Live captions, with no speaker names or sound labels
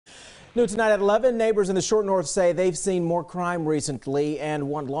New tonight at 11, neighbors in the Short North say they've seen more crime recently and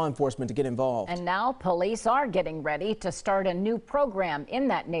want law enforcement to get involved. And now police are getting ready to start a new program in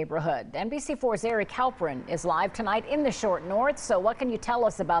that neighborhood. NBC4's Eric Halperin is live tonight in the Short North. So what can you tell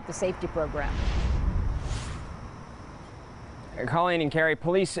us about the safety program? Colleen and Carrie,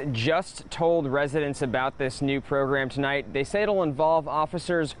 police just told residents about this new program tonight. They say it'll involve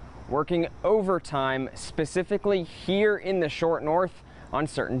officers working overtime, specifically here in the Short North on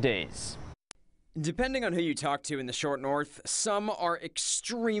certain days. Depending on who you talk to in the Short North, some are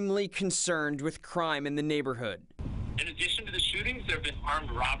extremely concerned with crime in the neighborhood. In addition to the shootings, there have been armed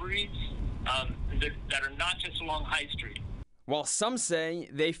robberies that are not just along High Street. While some say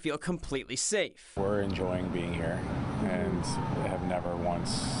they feel completely safe. We're enjoying being here and have never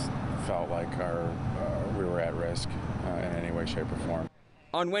once felt like we were at risk in any way, shape, or form.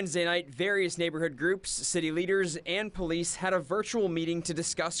 On Wednesday night, various neighborhood groups, city leaders, and police had a virtual meeting to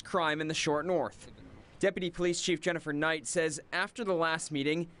discuss crime in the Short North. Deputy Police Chief Jennifer Knight says after the last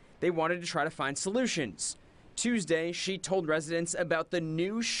meeting, they wanted to try to find solutions. Tuesday, she told residents about the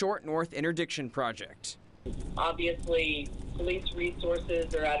new Short North Interdiction Project. Obviously, police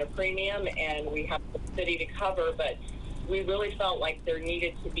resources are at a premium and we have the city to cover, but we really felt like there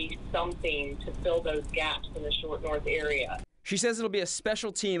needed to be something to fill those gaps in the Short North area. She says it'll be a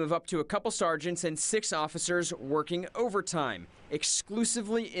special team of up to a couple sergeants and 6 officers working overtime,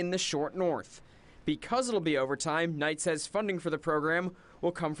 exclusively in the Short North. Because it'll be overtime, Knight says funding for the program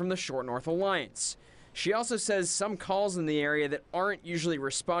will come from the Short North Alliance. She also says some calls in the area that aren't usually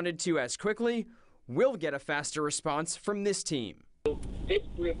responded to as quickly will get a faster response from this team. This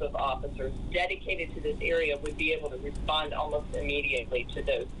group of officers dedicated to this area would be able to respond almost immediately to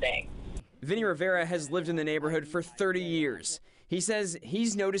those things. Vinny Rivera has lived in the neighborhood for 30 years. He says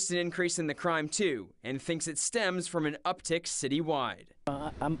he's noticed an increase in the crime too and thinks it stems from an uptick citywide.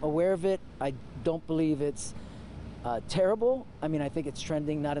 I'm aware of it. I don't believe it's terrible. I mean, I think it's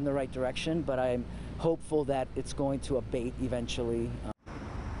trending not in the right direction, but I'm hopeful that it's going to abate eventually.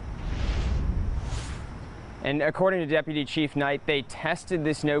 And according to Deputy Chief Knight, they tested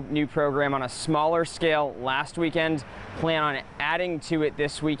this new program on a smaller scale last weekend, plan on adding to it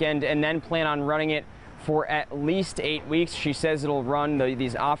this weekend, and then plan on running it for at least 8 weeks. She says it'll run,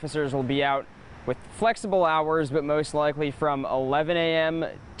 these officers will be out with flexible hours, but most likely from 11 a.m.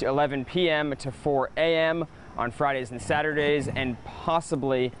 to 11 p.m. to 4 a.m. on Fridays and Saturdays, and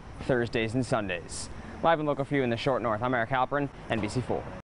possibly Thursdays and Sundays. Live and local for you in the Short North, I'm Eric Halperin, NBC4.